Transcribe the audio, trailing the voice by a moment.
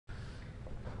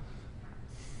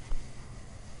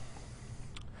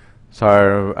So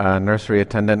our nursery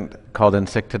attendant called in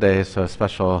sick today, so a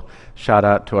special shout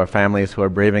out to our families who are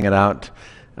braving it out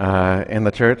in the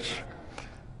church,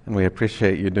 and we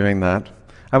appreciate you doing that.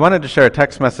 I wanted to share a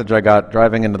text message I got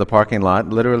driving into the parking lot,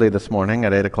 literally this morning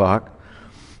at 8 o'clock.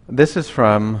 This is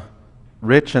from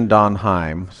Rich and Don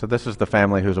Heim. So this is the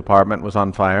family whose apartment was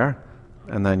on fire,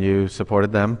 and then you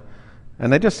supported them.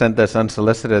 And they just sent this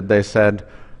unsolicited. They said,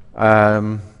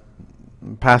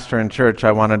 Pastor in church,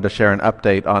 I wanted to share an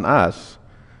update on us.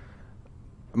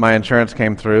 My insurance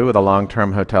came through with a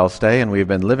long-term hotel stay, and we've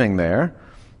been living there.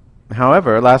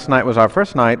 However, last night was our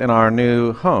first night in our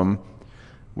new home.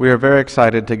 We are very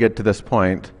excited to get to this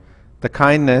point. The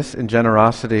kindness and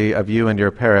generosity of you and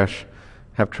your parish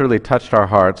have truly touched our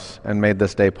hearts and made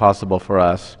this day possible for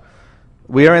us.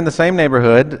 We are in the same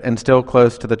neighborhood and still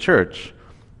close to the church.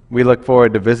 We look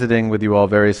forward to visiting with you all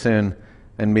very soon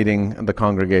and meeting the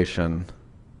congregation.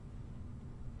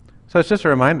 So it's just a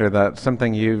reminder that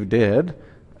something you did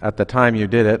at the time you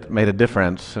did it made a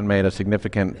difference and made a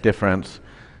significant difference.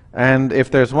 And if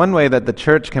there's one way that the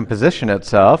church can position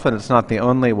itself, and it's not the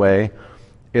only way,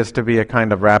 is to be a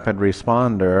kind of rapid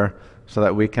responder so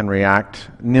that we can react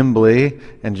nimbly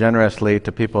and generously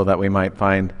to people that we might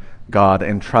find God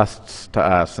entrusts to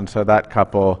us. And so that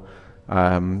couple,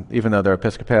 even though they're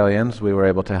Episcopalians, we were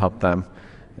able to help them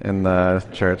in the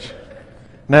church.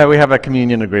 No, we have a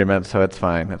communion agreement, so it's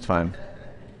fine. It's fine.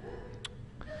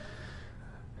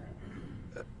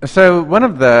 So one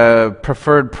of the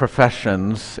preferred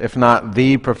professions, if not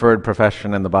the preferred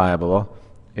profession in the Bible,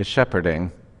 is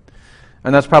shepherding.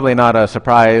 And that's probably not a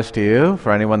surprise to you,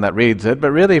 for anyone that reads it,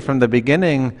 but really from the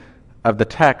beginning of the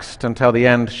text until the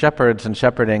end, shepherds and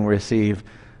shepherding receive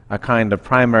a kind of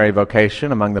primary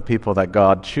vocation among the people that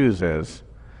God chooses.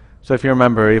 So if you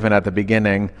remember, even at the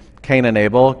beginning, Cain and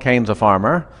Abel, Cain's a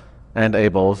farmer, and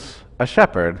Abel's a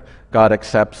shepherd. God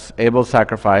accepts Abel's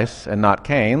sacrifice and not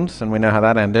Cain's, and we know how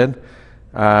that ended.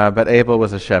 But Abel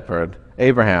was a shepherd.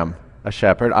 Abraham, a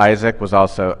shepherd. Isaac was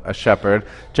also a shepherd.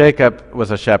 Jacob was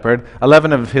a shepherd.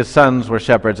 11 of his sons were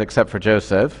shepherds except for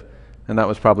Joseph, and that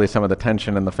was probably some of the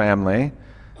tension in the family.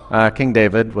 King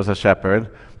David was a shepherd.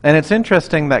 And it's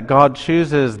interesting that God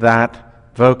chooses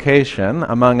that vocation,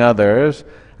 among others,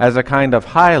 as a kind of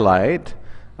highlight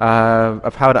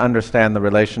of how to understand the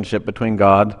relationship between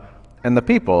God and the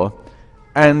people.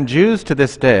 And Jews to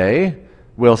this day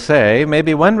will say,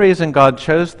 maybe one reason God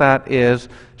chose that is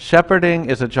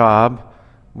shepherding is a job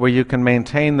where you can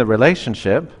maintain the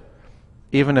relationship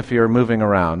even if you're moving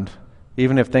around,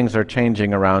 even if things are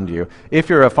changing around you. If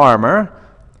you're a farmer,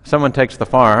 someone takes the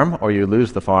farm, or you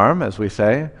lose the farm, as we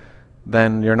say,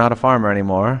 then you're not a farmer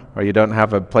anymore, or you don't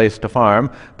have a place to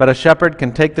farm. But a shepherd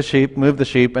can take the sheep, move the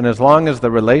sheep, and as long as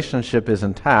the relationship is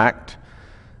intact,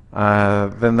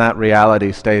 then that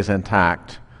reality stays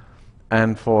intact.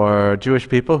 And for Jewish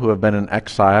people who have been in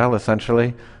exile,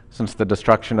 essentially, since the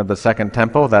destruction of the Second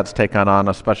Temple, that's taken on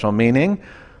a special meaning.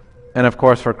 And of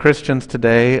course, for Christians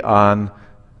today on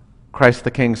Christ the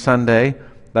King Sunday,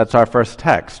 that's our first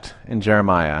text in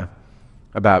Jeremiah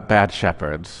about bad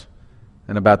shepherds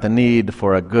and about the need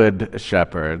for a good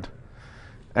shepherd.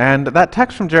 And that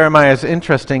text from Jeremiah is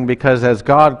interesting because as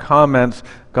God comments,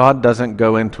 God doesn't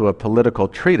go into a political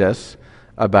treatise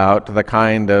about the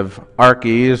kind of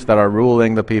archies that are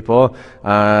ruling the people,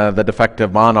 the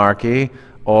defective monarchy,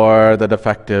 or the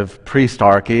defective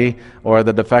priestarchy, or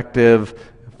the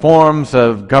defective forms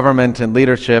of government and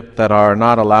leadership that are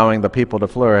not allowing the people to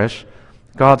flourish.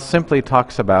 God simply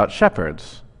talks about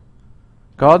shepherds.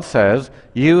 God says,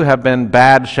 you have been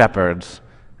bad shepherds,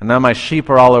 and now my sheep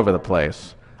are all over the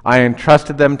place. I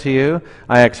entrusted them to you.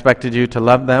 I expected you to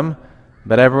love them,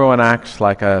 but everyone acts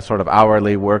like a sort of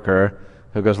hourly worker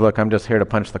who goes, look, I'm just here to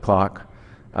punch the clock,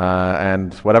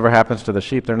 and whatever happens to the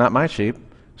sheep, they're not my sheep,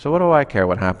 so what do I care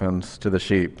what happens to the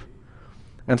sheep?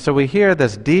 And so we hear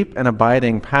this deep and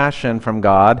abiding passion from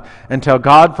God until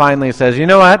God finally says, you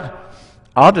know what?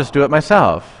 I'll just do it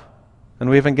myself. And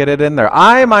we even get it in there.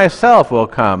 I myself will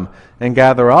come and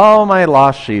gather all my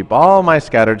lost sheep, all my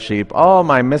scattered sheep, all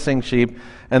my missing sheep,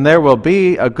 and there will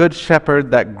be a good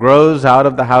shepherd that grows out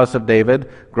of the house of David,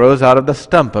 grows out of the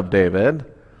stump of David,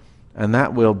 and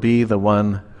that will be the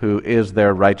one who is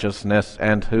their righteousness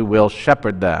and who will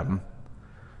shepherd them.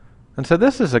 And so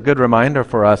this is a good reminder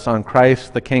for us on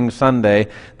Christ the King Sunday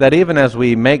that even as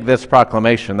we make this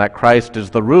proclamation that Christ is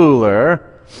the ruler,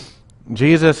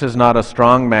 Jesus is not a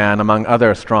strong man among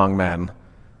other strong men.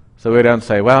 So we don't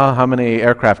say, well, how many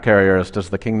aircraft carriers does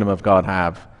the kingdom of God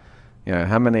have? You know,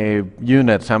 how many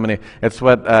units, how many... It's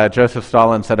what Joseph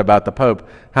Stalin said about the Pope.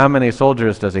 How many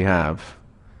soldiers does he have?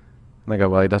 And they go,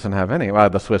 well, he doesn't have any. Well,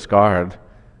 the Swiss Guard.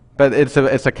 But it's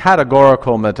a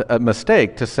categorical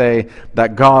mistake to say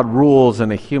that God rules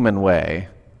in a human way.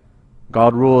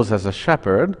 God rules as a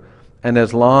shepherd, and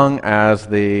as long as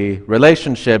the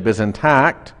relationship is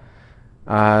intact,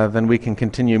 then we can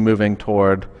continue moving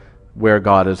toward where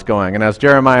God is going. And as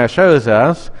Jeremiah shows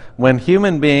us, when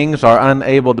human beings are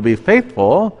unable to be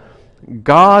faithful,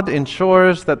 God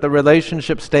ensures that the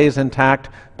relationship stays intact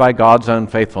by God's own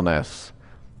faithfulness.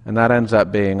 And that ends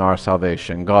up being our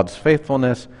salvation. God's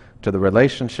faithfulness to the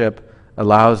relationship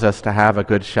allows us to have a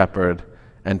good shepherd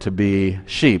and to be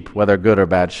sheep, whether good or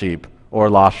bad sheep, or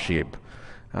lost sheep.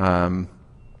 I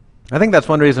think that's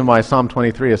one reason why Psalm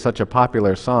 23 is such a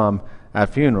popular psalm at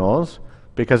funerals,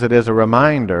 because it is a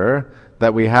reminder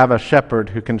that we have a shepherd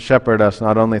who can shepherd us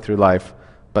not only through life,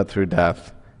 but through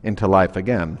death into life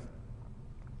again.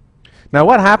 Now,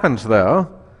 what happens,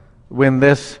 though, when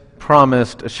this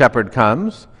promised shepherd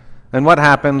comes? And what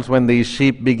happens when these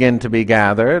sheep begin to be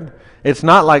gathered? It's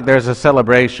not like there's a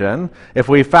celebration. If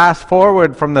we fast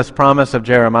forward from this promise of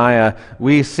Jeremiah,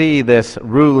 we see this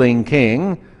ruling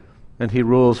king, and he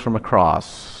rules from a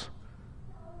cross.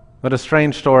 What a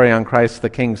strange story on Christ the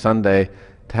King Sunday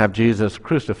to have Jesus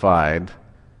crucified.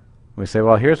 We say,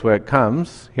 well, here's where it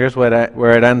comes. Here's where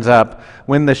it ends up.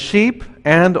 When the sheep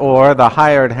and or the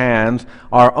hired hands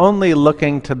are only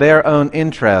looking to their own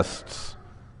interests,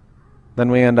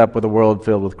 then we end up with a world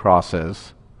filled with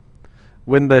crosses.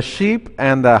 When the sheep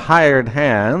and the hired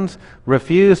hands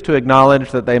refuse to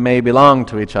acknowledge that they may belong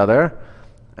to each other,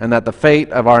 and that the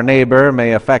fate of our neighbor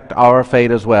may affect our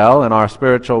fate as well and our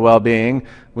spiritual well-being,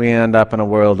 we end up in a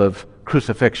world of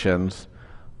crucifixions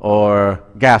or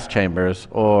gas chambers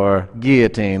or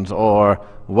guillotines or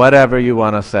whatever you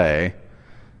want to say.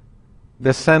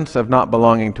 This sense of not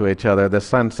belonging to each other, this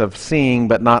sense of seeing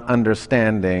but not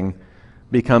understanding,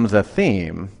 becomes a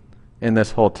theme in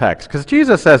this whole text. Because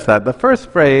Jesus says that. The first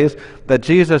phrase that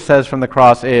Jesus says from the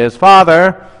cross is,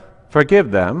 "Father,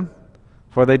 forgive them,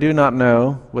 for they do not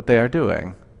know what they are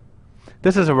doing."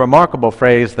 This is a remarkable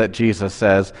phrase that Jesus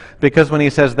says, because when he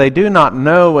says they do not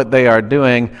know what they are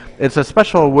doing, it's a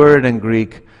special word in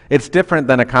Greek. It's different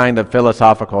than a kind of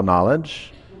philosophical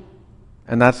knowledge.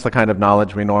 And that's the kind of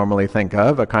knowledge we normally think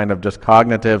of, a kind of just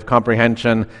cognitive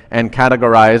comprehension and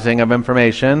categorizing of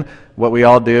information, what we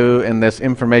all do in this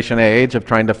information age of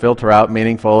trying to filter out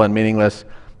meaningful and meaningless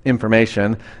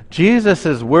information.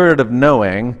 Jesus' word of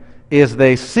knowing is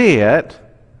they see it,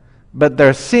 but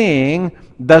their seeing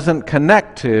doesn't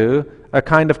connect to a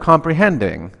kind of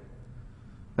comprehending.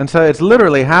 And so it's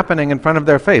literally happening in front of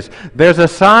their face. There's a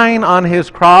sign on his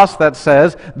cross that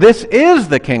says, "This is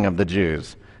the King of the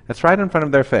Jews." It's right in front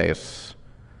of their face.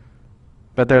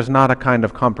 But there's not a kind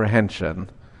of comprehension.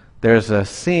 There's a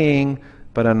seeing,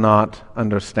 but a not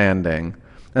understanding.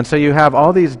 And so you have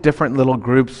all these different little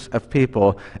groups of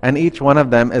people, and each one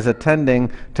of them is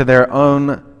attending to their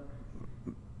own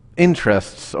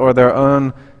interests or their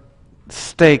own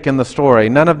stake in the story.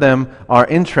 None of them are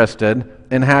interested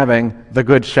in having the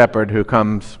good shepherd who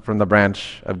comes from the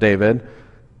branch of David.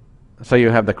 So you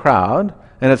have the crowd,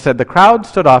 and it said the crowd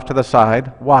stood off to the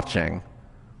side watching.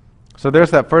 So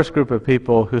there's that first group of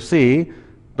people who see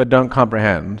but don't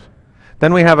comprehend.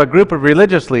 Then we have a group of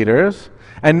religious leaders,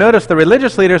 and notice the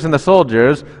religious leaders and the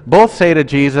soldiers both say to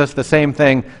Jesus the same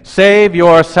thing, "Save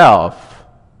yourself."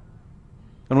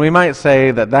 And we might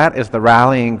say that that is the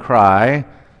rallying cry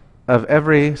of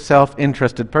every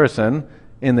self-interested person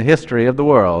in the history of the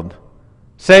world.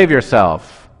 Save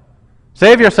yourself.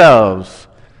 Save yourselves.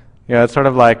 You know, it's sort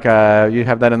of like you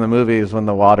have that in the movies when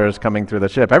the water is coming through the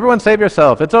ship. Everyone save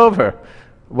yourself. It's over.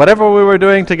 Whatever we were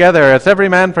doing together, it's every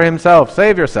man for himself.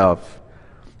 Save yourself.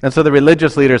 And so the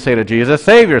religious leaders say to Jesus,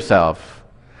 "Save yourself."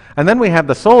 And then we have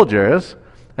the soldiers,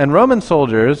 and Roman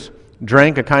soldiers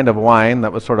drank a kind of wine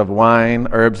that was sort of wine,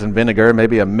 herbs, and vinegar,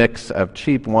 maybe a mix of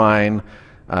cheap wine,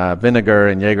 vinegar,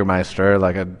 and Jägermeister,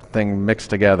 like a thing mixed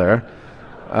together.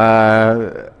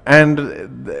 And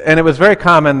it was very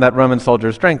common that Roman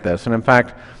soldiers drank this. And in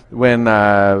fact, when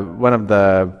one of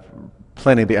the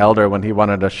Pliny the Elder, when he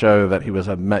wanted to show that he was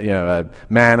a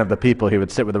man of the people, he would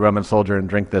sit with a Roman soldier and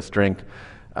drink this drink.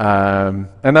 And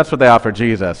that's what they offer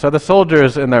Jesus. So the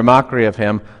soldiers, in their mockery of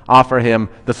him, offer him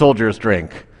the soldier's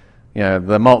drink. You know,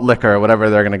 the malt liquor or whatever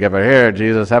they're going to give her. "Here,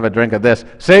 Jesus, have a drink of this.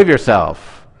 Save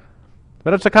yourself."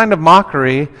 But it's a kind of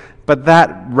mockery, but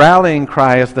that rallying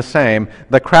cry is the same.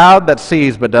 The crowd that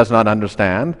sees but does not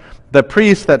understand, the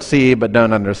priests that see but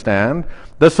don't understand,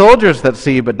 the soldiers that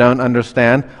see but don't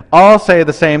understand, all say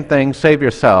the same thing, "Save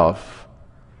yourself."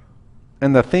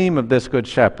 And the theme of this Good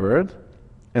Shepherd,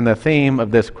 and the theme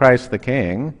of this Christ the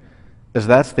King, is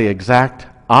that's the exact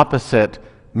opposite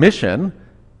mission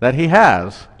that he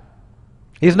has.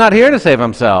 He's not here to save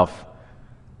himself.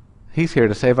 He's here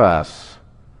to save us.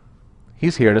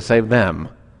 He's here to save them,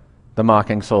 the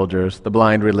mocking soldiers, the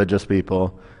blind religious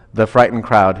people, the frightened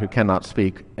crowd who cannot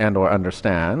speak and or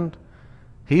understand.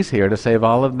 He's here to save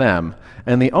all of them.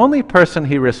 And the only person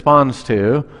he responds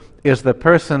to is the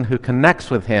person who connects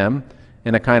with him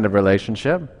in a kind of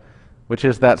relationship, which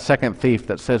is that second thief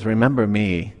that says, "Remember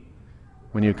me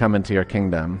when you come into your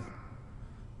kingdom."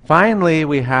 Finally,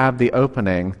 we have the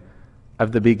opening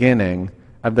of the beginning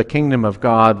of the kingdom of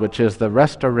God, which is the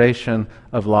restoration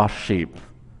of lost sheep.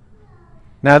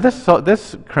 Now,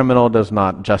 this criminal does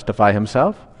not justify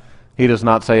himself. He does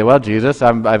not say, "Well, Jesus,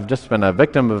 I've just been a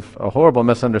victim of a horrible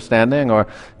misunderstanding," or,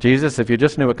 "Jesus, if you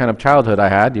just knew what kind of childhood I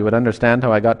had, you would understand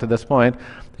how I got to this point."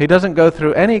 He doesn't go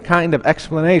through any kind of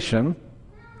explanation.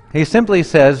 He simply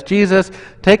says, "Jesus,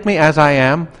 take me as I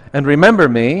am, and remember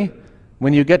me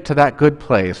when you get to that good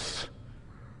place."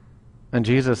 And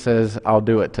Jesus says, "I'll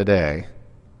do it today."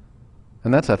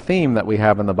 And that's a theme that we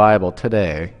have in the Bible,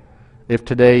 today. If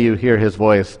today you hear his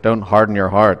voice, don't harden your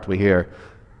heart, we hear.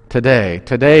 Today.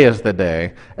 Today is the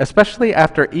day. Especially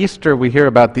after Easter, we hear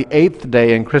about the 8th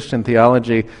day in Christian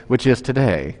theology, which is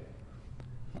today.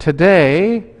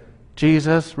 Today,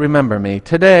 Jesus, remember me.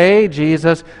 Today,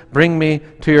 Jesus, bring me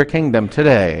to your kingdom.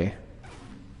 Today.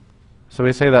 So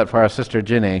we say that for our sister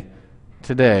Ginny.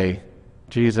 Today,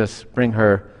 Jesus, bring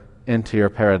her into your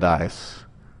paradise.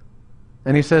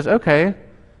 And he says, "Okay."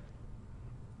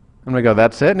 And we go,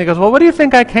 "That's it?" And he goes, "Well, what do you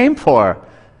think I came for?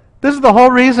 This is the whole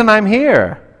reason I'm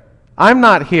here. I'm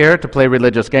not here to play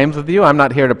religious games with you. I'm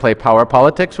not here to play power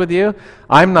politics with you.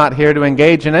 I'm not here to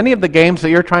engage in any of the games that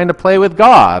you're trying to play with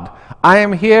God. I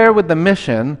am here with the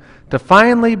mission to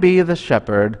finally be the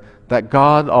shepherd that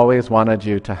God always wanted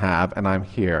you to have, and I'm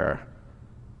here.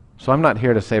 So I'm not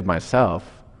here to save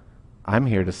myself. I'm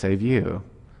here to save you.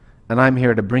 And I'm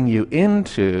here to bring you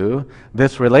into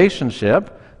this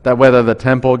relationship that whether the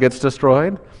temple gets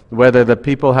destroyed, whether the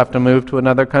people have to move to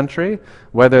another country,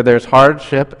 whether there's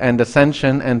hardship and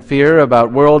dissension and fear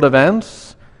about world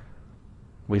events,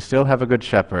 we still have a good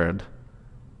shepherd.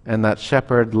 And that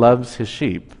shepherd loves his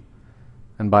sheep.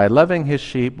 And by loving his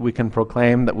sheep, we can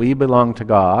proclaim that we belong to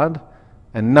God,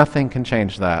 and nothing can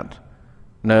change that.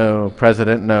 No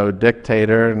president, no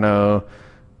dictator, no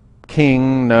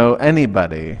king, no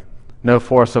anybody. No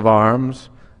force of arms,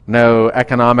 no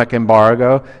economic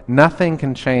embargo. Nothing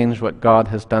can change what God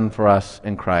has done for us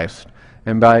in Christ.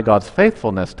 And by God's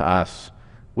faithfulness to us,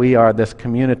 we are this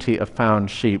community of found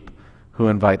sheep who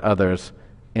invite others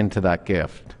into that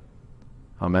gift.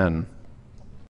 Amen.